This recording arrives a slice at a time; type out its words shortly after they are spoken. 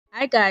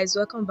Hi guys,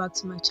 welcome back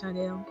to my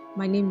channel.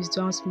 My name is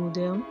Duams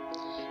Model,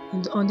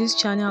 and on this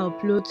channel I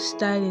upload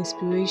style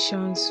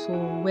inspirations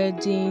for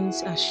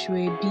weddings,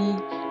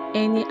 Asoebi,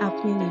 any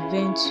happening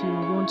event you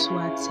want to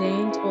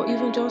attend, or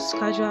even just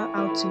casual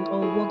outing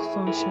or work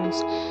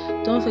functions.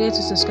 Don't forget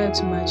to subscribe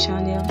to my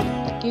channel,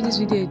 give this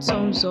video a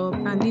thumbs up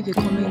and leave a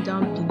comment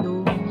down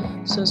below.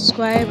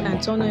 Subscribe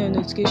and turn on your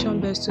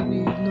notification bells to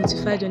be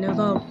notified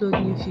whenever I upload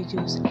new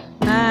videos.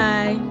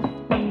 Bye.